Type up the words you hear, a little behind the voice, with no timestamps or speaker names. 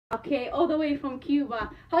Okay, all the way from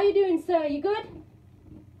Cuba. How you doing, sir? You good?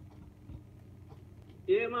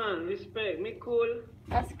 Yeah, man, respect. Me cool.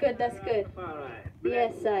 That's good, that's good. Alright.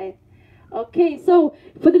 Yes, I. Okay, so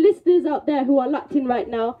for the listeners out there who are locked in right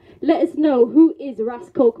now, let us know who is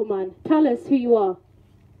Cocoman. Tell us who you are.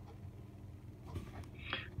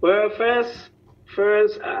 Well, first,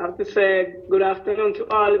 I have to say good afternoon to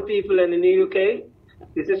all the people in the UK.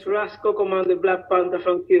 This is Cocoman, the Black Panther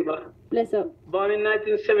from Cuba. Bless up. Born in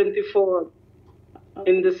 1974,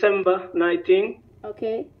 in December 19.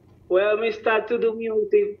 Okay. Well, me start to do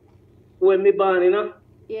music when me born, you know?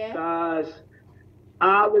 Yeah. Because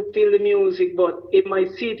I will feel the music, but in my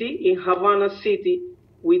city, in Havana City,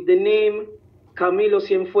 with the name Camilo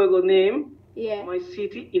Cienfuego name, yeah. My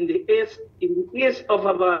city in the east of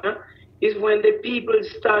Havana, is when the people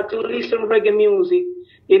start to listen reggae music,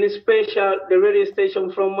 in special the radio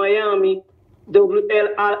station from Miami,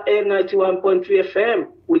 WLRL 91.3 FM,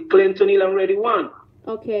 with Clinton Hill and Radio 1.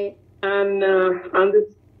 Okay. And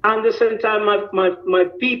at the same time, my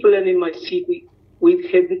people and in my city,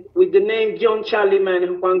 with the name John Charlie Man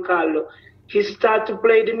and Juan Carlos, he started to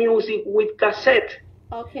play the music with cassette.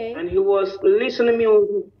 Okay. And he was listening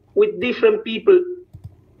music with different people,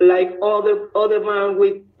 like other man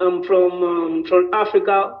with from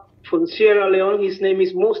Africa, from Sierra Leone. His name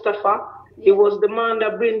is Mustafa. Yeah. He was the man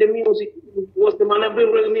that bring the music. Was the man that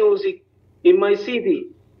bring the music in my city.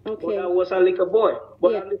 Okay. But I was a little boy.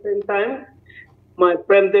 But at the same time, my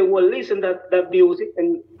friends, they will listen that music,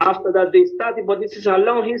 and after that they started. But this is a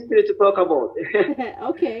long history to talk about.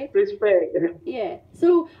 Okay. Respect. Yeah.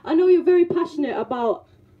 So I know you're very passionate about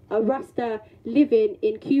a Rasta living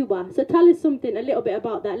in Cuba. So tell us something, a little bit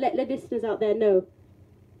about that. Let the listeners out there know.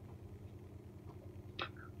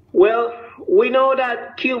 Well, we know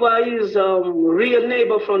that Cuba is a real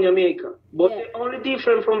neighbor from Jamaica, but the only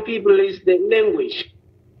difference from people is the language.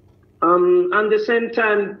 At the same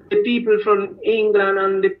time, the people from England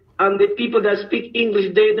and the people that speak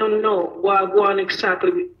English, they don't know what going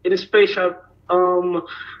exactly, in special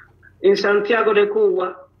in Santiago de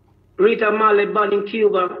Cuba. Rita Marley born in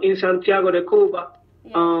Cuba, in Santiago de Cuba.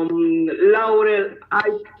 Yeah.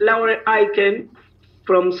 Laurel Aiken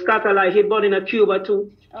from Scatterlight, he born in Cuba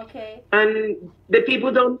too. Okay. And the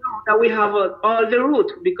people don't know that we have all the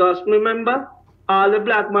root, because remember, all the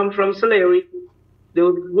black men from slavery, they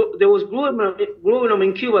was growing up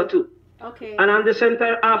in Cuba too. Okay. And at the same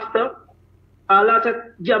time after, a lot of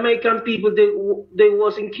Jamaican people, they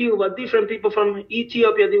was in Cuba. Different people from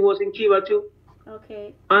Ethiopia, they was in Cuba too.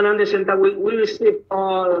 Okay. And at the same time, we receive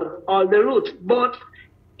all the roots. But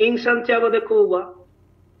in Santiago de Cuba,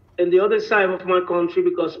 and the other side of my country,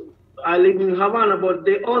 because I live in Havana, but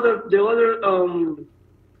the other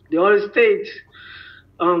states,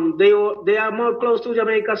 they are more close to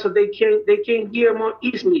Jamaica, so they can hear more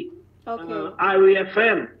easily. Okay. Irie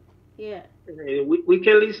FM. Yeah. We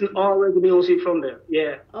can listen all the music from there.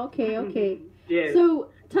 Yeah. Okay. Okay. Yeah. So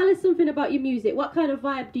tell us something about your music. What kind of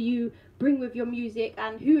vibe do you bring with your music,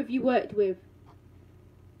 and who have you worked with?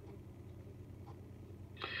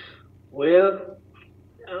 Well,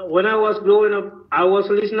 when I was growing up, I was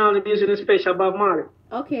listening to music, especially about Marley.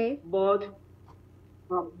 Okay. But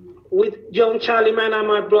with John Charlie Man and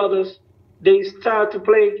my brothers, they start to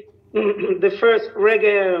play the first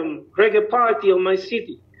reggae party of my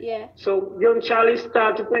city. Yeah. So John Charlie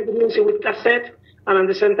started to play the music with cassette, and at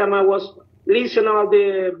the same time I was listening to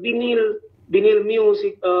the vinyl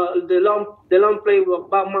music, the long play of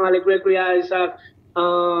Bob Marley, Gregory Isaac,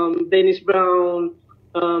 Dennis Brown,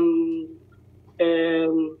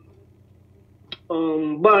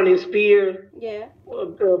 Barney Spear, yeah,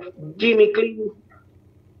 Jimmy Clean,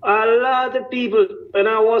 a lot of people, and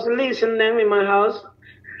I was listening to them in my house.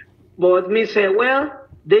 But me say, well,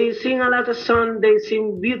 they sing a lot of song, they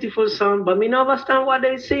sing beautiful song, but me not understand what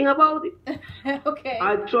they sing about it. Okay.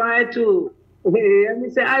 I try to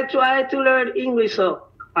learn English. So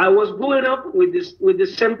I was growing up with the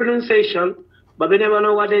same pronunciation, but we never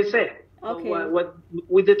know what they say. Okay. So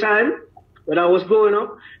with the time when I was growing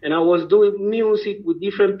up and I was doing music with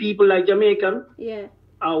different people like Jamaican, yeah,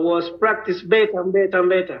 I was practice better and better and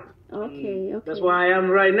better. Okay. Okay. That's why I am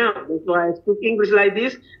right now. That's why I speak English like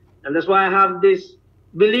this, and that's why I have this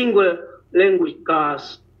bilingual language,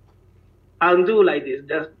 because I do like this.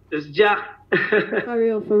 That's just for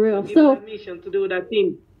real. So mission to do that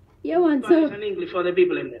thing. Yeah, one. Spanish and English for the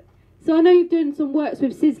people in there. So I know you've done some works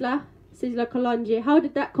with Sizzla Kalonji. How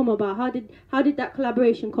did that come about? How did that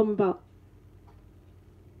collaboration come about?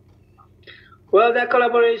 Well, that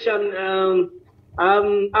collaboration,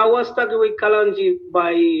 I was talking with Kalonji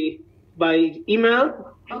by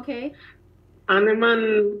email. Okay. And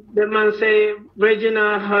the man say, Virgin,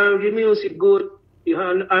 I heard your music good.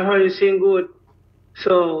 I heard you sing good.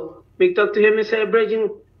 So we talked to him and said, Virgin,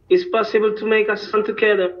 it's possible to make a song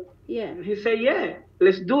together. Yeah. And he said, yeah,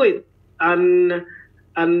 let's do it. And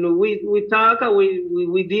we talk,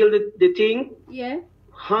 we deal the thing. Yeah.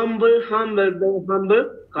 Humble, very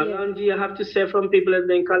humble. Kalonji, I have to say from people, and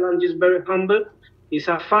then Kalonji is very humble. He's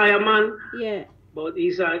a fireman. Yeah. But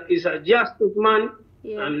he's a justice man.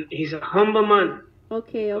 Yeah. And he's a humble man.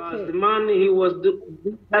 Okay. Because the man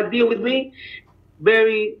that deal with me,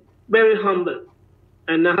 very, very humble.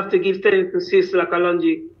 And I have to give thanks to Sist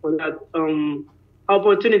Kalonji for that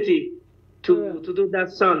opportunity to do that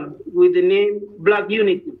song with the name Black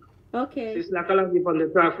Unity. Okay. Sist Kalonji on the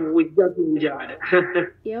track with just enjoyed.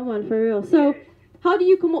 Yeah, man, for real. So, how do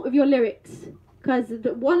you come up with your lyrics? Because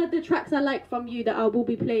one of the tracks I like from you that I will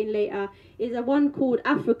be playing later is a one called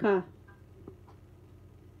Africa.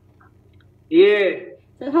 Yeah.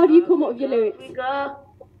 So how do you come up with your lyrics? Africa,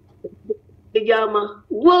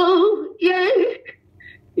 whoa, yeah.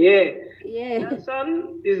 Yeah. Yeah. That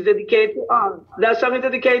song is dedicated to all. That song is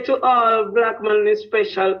dedicated to all black men,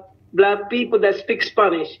 especially black people that speak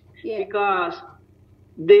Spanish. Yeah. Because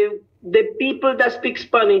the people that speak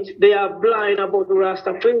Spanish, they are blind about the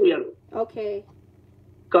Rastafarian. Okay.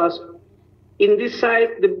 Because in this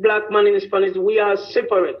side, the black man in Spanish, we are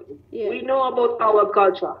separate. Yeah. We know about our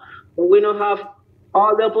culture, but we don't have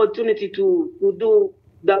all the opportunity to do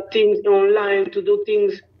that things online, to do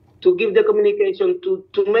things, to give the communication,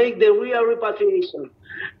 to make the real repatriation.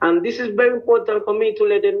 And this is very important for me to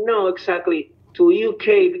let them know exactly to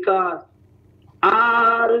UK, because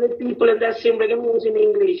all the people that sing reggae music in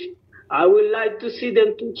English, I would like to see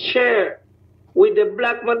them to share with the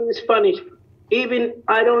black man in Spanish. Even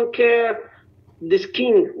I don't care the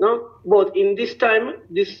skin, no? But in this time,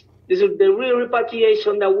 this is the real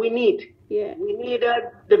repatriation that we need. Yeah. We need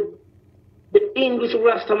the English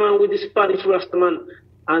Rastaman with the Spanish Rastaman.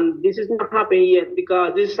 And this is not happening yet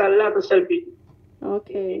because this is a lot of selfish.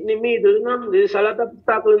 Okay. In the middle, you know, there's a lot of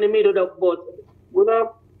obstacles in the middle of both. You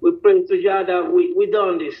know, we pray to God that we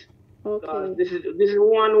done this. Okay. This is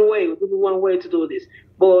one way. This is one way to do this.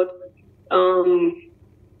 But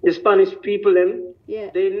the Spanish people,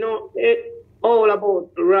 they know all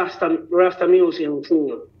about Rasta music and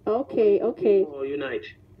singing. Okay. Unite.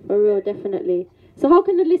 For real, definitely. So how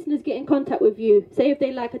can the listeners get in contact with you? Say if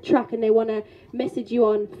they like a track and they want to message you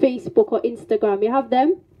on Facebook or Instagram. You have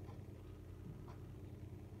them?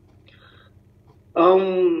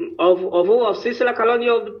 Of who? Of Sisla Kalonji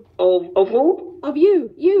of who? Of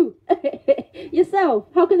you. Yourself.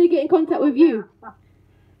 How can they get in contact with you?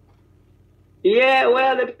 Yeah,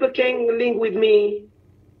 well, the people can link with me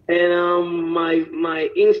and my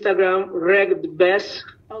Instagram, Reg the Best.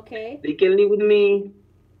 Okay. They can link with me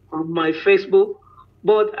on my Facebook.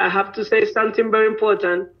 But I have to say something very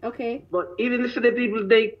important. Okay. But even if the people,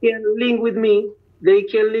 they can link with me, they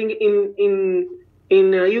can link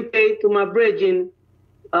in UK to my brethren,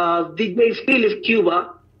 DJ Philip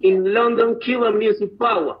Cuba, in London, Cuba Music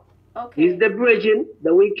Power. Okay. He's the brethren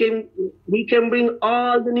that we can bring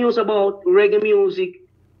all the news about reggae music,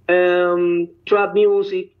 trap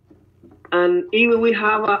music, and even we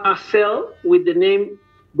have a cell with the name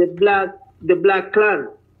the Black Clan.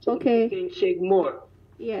 So okay. We can check more.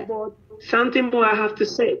 Yeah. But something more I have to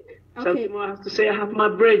say. Okay. Something more I have to say. I have my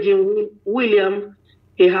brethren William.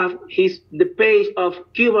 He have the page of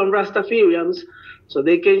Cuban Rastafarians, so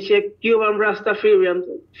they can check Cuban Rastafarians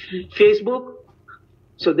Facebook.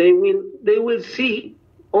 So they will see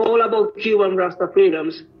all about Cuban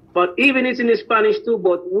Rastafarians. But even it's in Spanish too.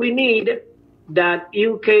 But we need that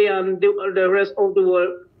UK and the rest of the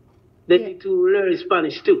world, they need to learn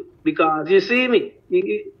Spanish too. Because you see me.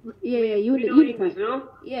 You English, no?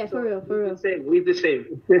 Yeah, for real. We're the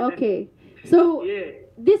same. Okay. So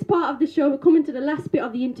this part of the show, we're coming to the last bit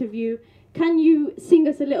of the interview. Can you sing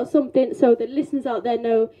us a little something so the listeners out there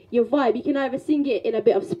know your vibe? You can either sing it in a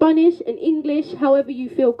bit of Spanish and English, however you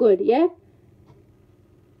feel good, yeah?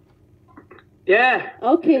 Yeah.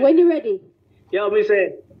 Okay, when you're ready. Yeah, let me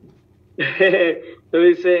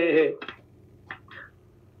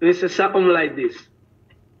say something like this.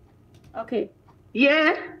 Okay.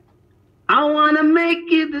 Yeah, I wanna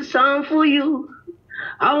make it the song for you.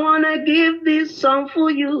 I wanna give this song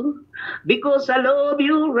for you because I love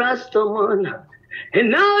you, Rastaman.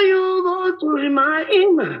 And now you go to remind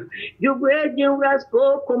him, you brethren Ras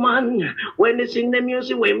Cocoman. When they sing the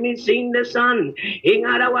music, when we sing the song, in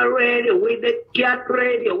our radio with the cat,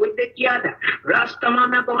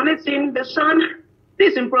 Rastaman, I'm gonna sing the song.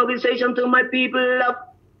 This improvisation to my people.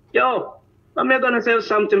 Yo, I'm not gonna say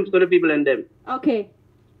something to the people and them. Okay.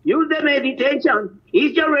 Use the meditation.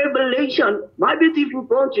 It's your revelation. My beautiful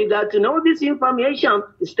country, that to know this information,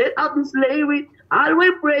 instead of the slavery,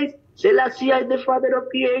 always praise Selassie is the father of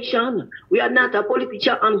creation. We are not a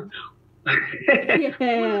politician.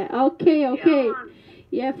 Yeah, okay.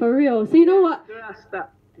 Yeah, for real. So you know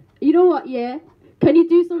what? Yeah? Can you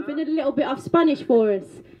do something a little bit of Spanish for us?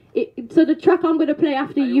 So the track I'm going to play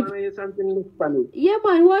after you... want to hear something in Spanish? Yeah,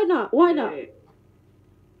 man, why not?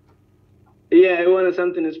 Yeah, I want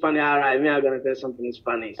something in Spanish. All right, me, I'm going to tell something in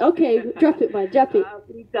Spanish. Okay, drop it, man, drop it.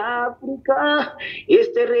 África,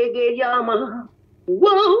 este reggae llama.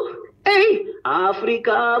 Wow, hey,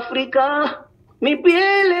 África, mi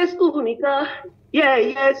piel es única. Yeah,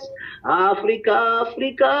 yes, África,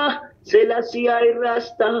 Selassie y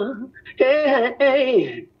Rasta.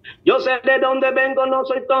 Hey. Yo sé de dónde vengo, no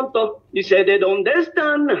soy tonto, y sé de dónde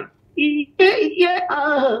están. Y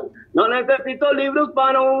no necesito libros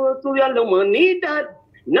para estudiar la humanidad.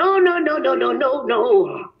 No.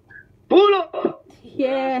 Pull up.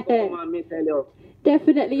 Yeah.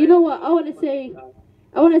 Definitely. You know what? I want to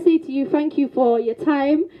say to you, thank you for your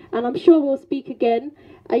time, and I'm sure we'll speak again.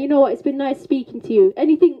 And you know what? It's been nice speaking to you.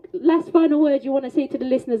 Anything, last final words you want to say to the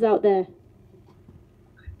listeners out there?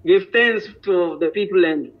 Give thanks to the people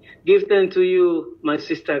and give thanks to you, my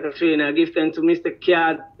sister Katrina. Give thanks to Mr.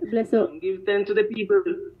 Kiad. Bless up. Give thanks to the people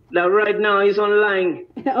that right now is online.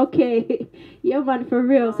 Okay. Yeah, man, for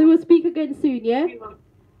real. So we'll speak again soon, yeah?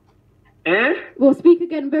 We'll speak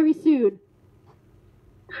again very soon.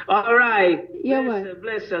 All right. Yeah, man.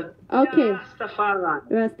 Bless her. Okay.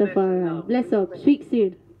 Rastafari. Bless up. Speak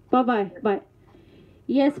soon. Bye-bye. Bye.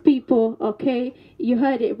 Yes, people, okay? You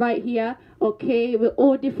heard it right here. Okay, we're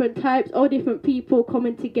all different types, all different people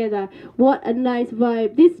coming together. What a nice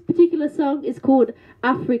vibe. This particular song is called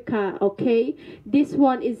Africa, okay? This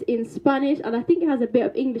one is in Spanish, and I think it has a bit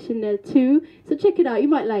of English in there too. So check it out, you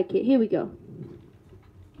might like it. Here we go.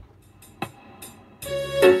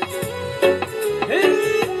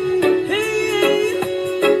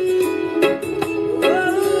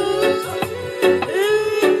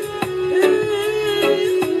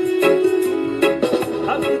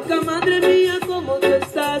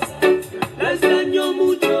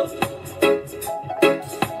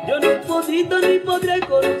 Ni podré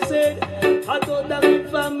conocer a toda